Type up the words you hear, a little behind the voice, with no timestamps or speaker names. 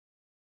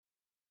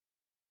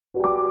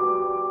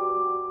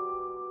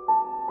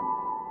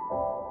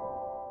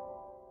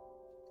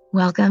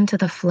Welcome to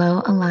the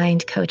Flow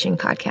Aligned Coaching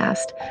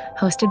Podcast,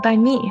 hosted by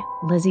me,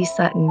 Lizzie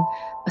Sutton,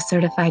 a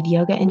certified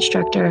yoga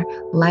instructor,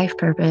 life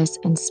purpose,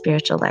 and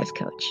spiritual life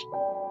coach.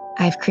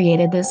 I've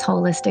created this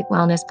holistic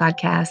wellness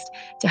podcast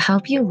to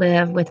help you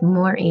live with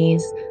more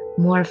ease,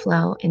 more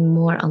flow, and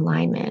more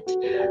alignment,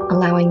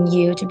 allowing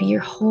you to be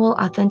your whole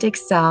authentic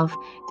self,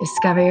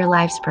 discover your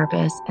life's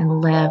purpose, and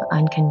live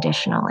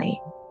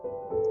unconditionally.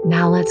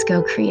 Now let's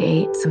go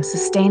create some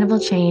sustainable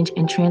change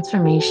and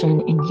transformation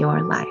in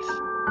your life.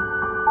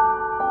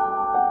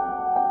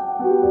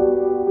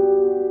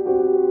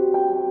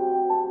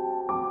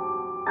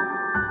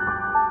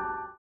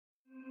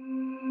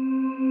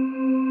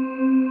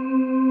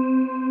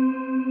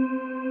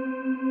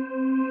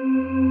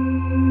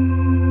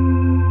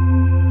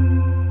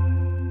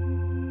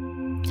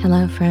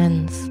 Hello,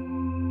 friends.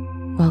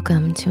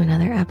 Welcome to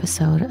another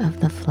episode of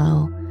the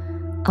Flow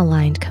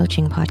Aligned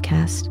Coaching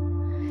Podcast.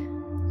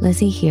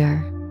 Lizzie here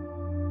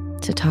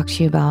to talk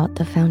to you about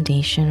the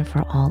foundation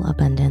for all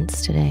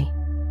abundance today.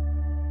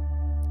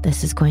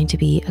 This is going to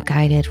be a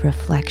guided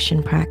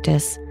reflection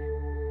practice,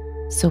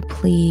 so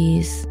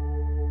please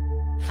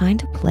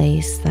find a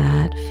place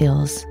that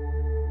feels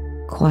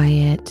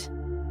quiet,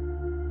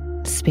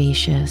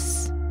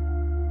 spacious,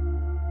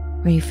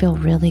 where you feel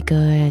really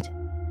good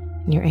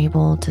and you're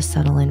able to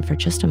settle in for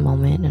just a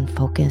moment and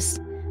focus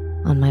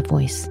on my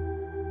voice.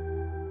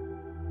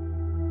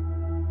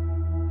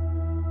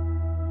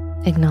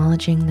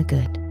 Acknowledging the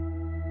good.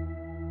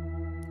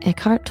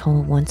 Eckhart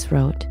Tolle once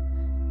wrote,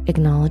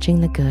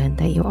 "Acknowledging the good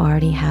that you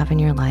already have in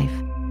your life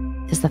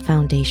is the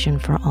foundation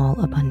for all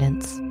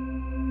abundance."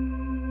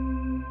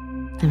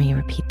 Let me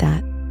repeat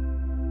that.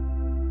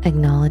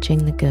 Acknowledging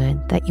the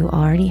good that you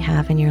already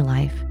have in your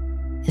life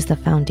is the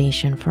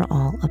foundation for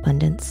all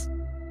abundance.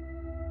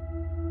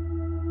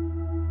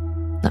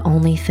 The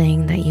only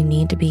thing that you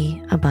need to be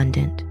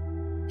abundant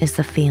is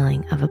the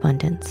feeling of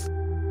abundance.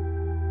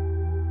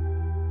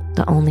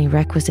 The only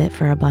requisite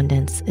for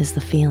abundance is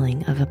the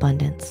feeling of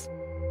abundance.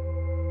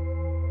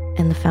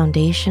 And the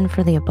foundation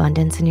for the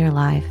abundance in your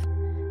life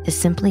is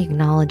simply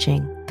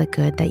acknowledging the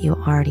good that you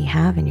already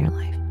have in your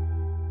life.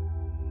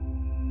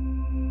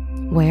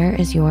 Where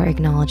is your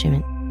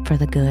acknowledgement for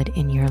the good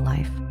in your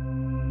life?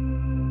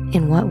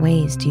 In what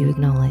ways do you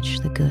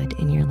acknowledge the good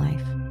in your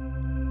life?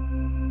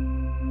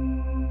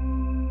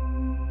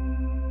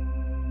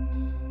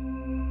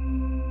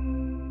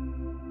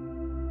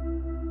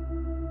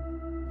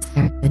 Is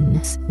there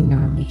goodness in your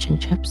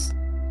relationships?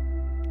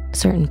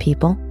 Certain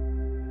people?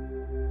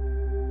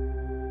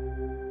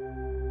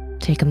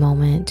 Take a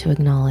moment to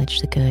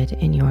acknowledge the good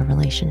in your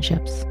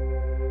relationships.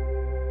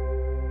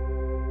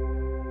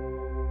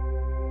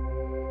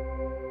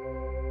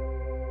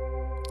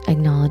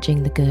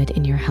 Acknowledging the good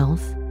in your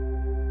health.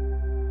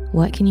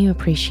 What can you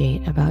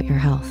appreciate about your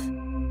health?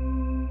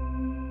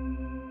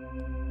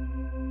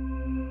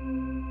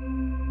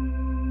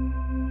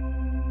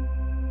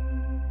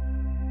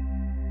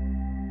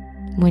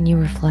 When you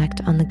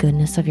reflect on the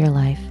goodness of your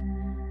life,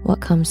 what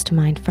comes to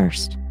mind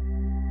first?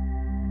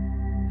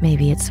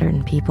 Maybe it's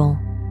certain people.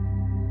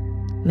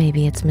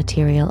 Maybe it's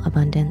material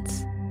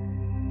abundance.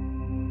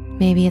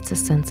 Maybe it's a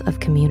sense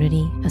of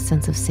community, a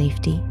sense of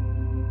safety.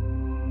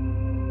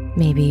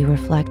 Maybe you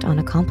reflect on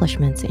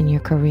accomplishments in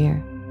your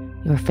career,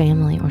 your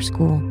family, or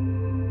school.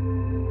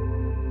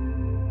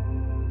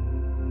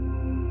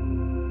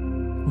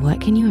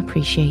 What can you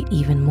appreciate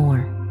even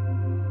more?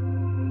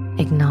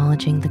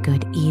 Acknowledging the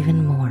good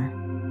even more.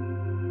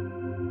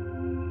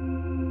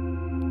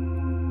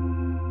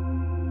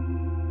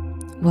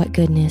 What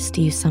goodness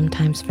do you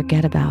sometimes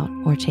forget about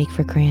or take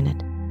for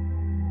granted?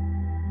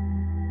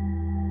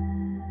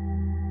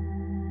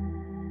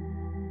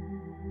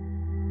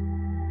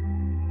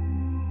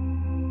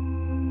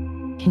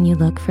 Can you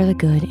look for the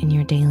good in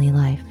your daily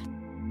life?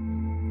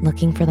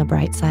 Looking for the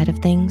bright side of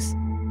things?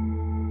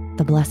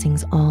 The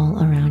blessings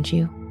all around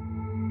you?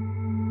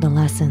 The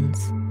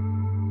lessons?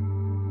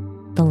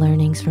 The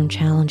learnings from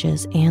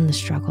challenges and the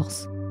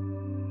struggles?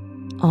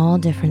 All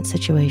different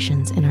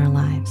situations in our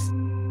lives.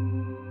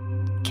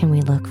 Can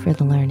we look for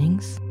the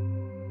learnings?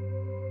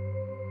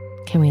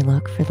 Can we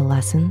look for the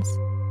lessons?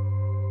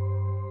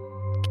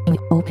 Can we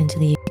open to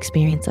the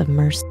experience of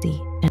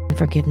mercy and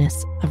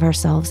forgiveness of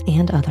ourselves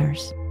and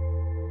others?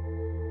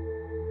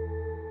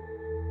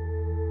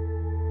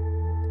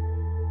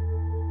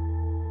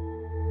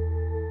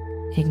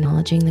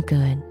 Acknowledging the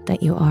good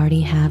that you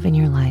already have in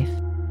your life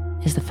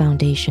is the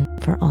foundation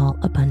for all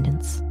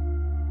abundance.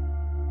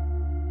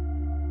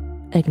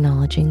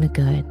 Acknowledging the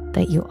good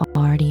that you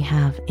already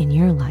have in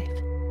your life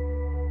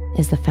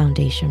is the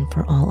foundation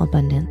for all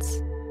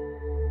abundance.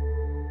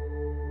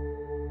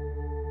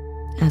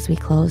 As we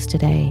close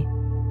today,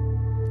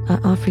 I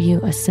offer you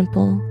a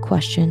simple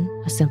question,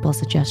 a simple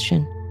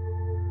suggestion.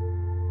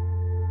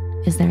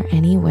 Is there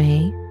any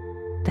way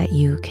that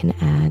you can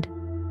add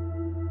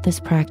this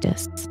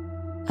practice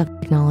of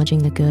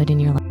acknowledging the good in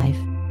your life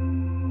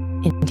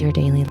into your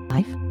daily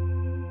life?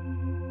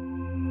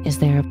 Is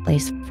there a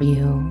place for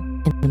you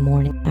in the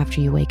morning after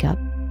you wake up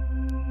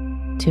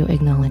to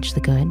acknowledge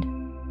the good?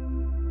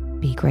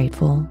 be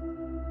grateful?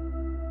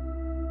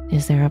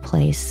 Is there a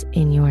place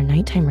in your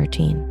nighttime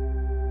routine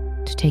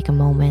to take a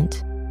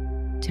moment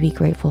to be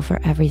grateful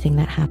for everything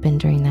that happened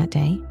during that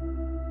day?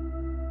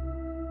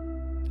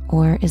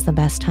 Or is the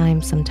best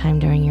time sometime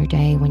during your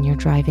day when you're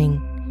driving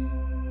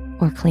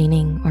or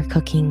cleaning or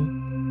cooking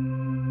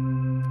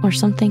or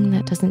something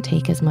that doesn't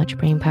take as much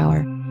brain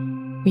power,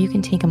 where you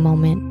can take a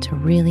moment to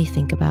really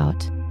think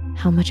about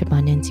how much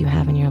abundance you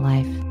have in your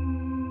life?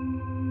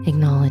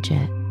 Acknowledge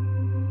it.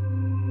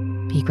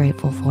 Be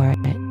grateful for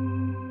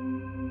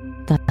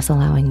it, thus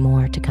allowing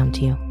more to come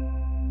to you.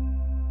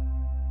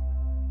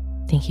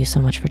 Thank you so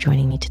much for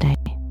joining me today.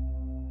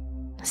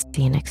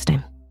 See you next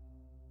time.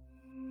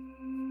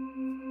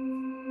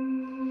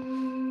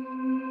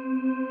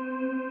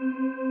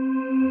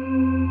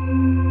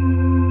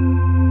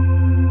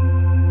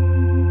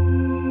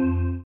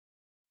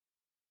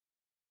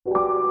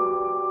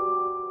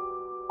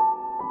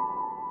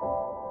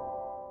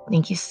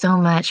 Thank you so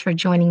much for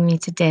joining me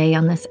today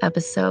on this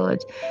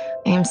episode.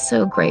 I am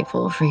so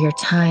grateful for your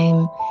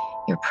time,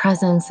 your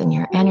presence, and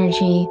your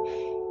energy.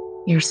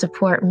 Your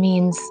support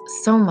means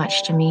so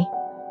much to me.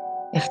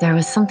 If there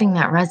was something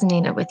that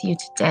resonated with you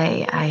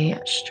today, I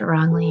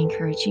strongly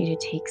encourage you to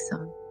take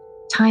some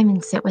time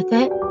and sit with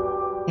it.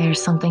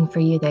 There's something for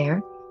you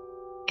there.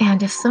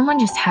 And if someone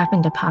just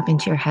happened to pop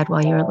into your head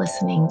while you were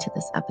listening to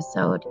this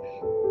episode,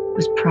 it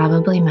was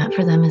probably meant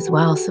for them as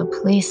well. So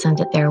please send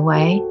it their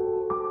way.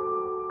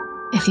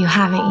 If you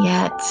haven't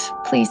yet,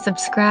 please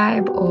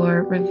subscribe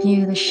or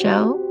review the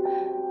show.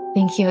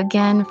 Thank you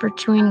again for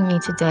joining me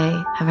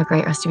today. Have a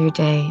great rest of your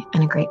day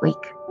and a great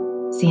week.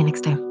 See you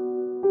next time.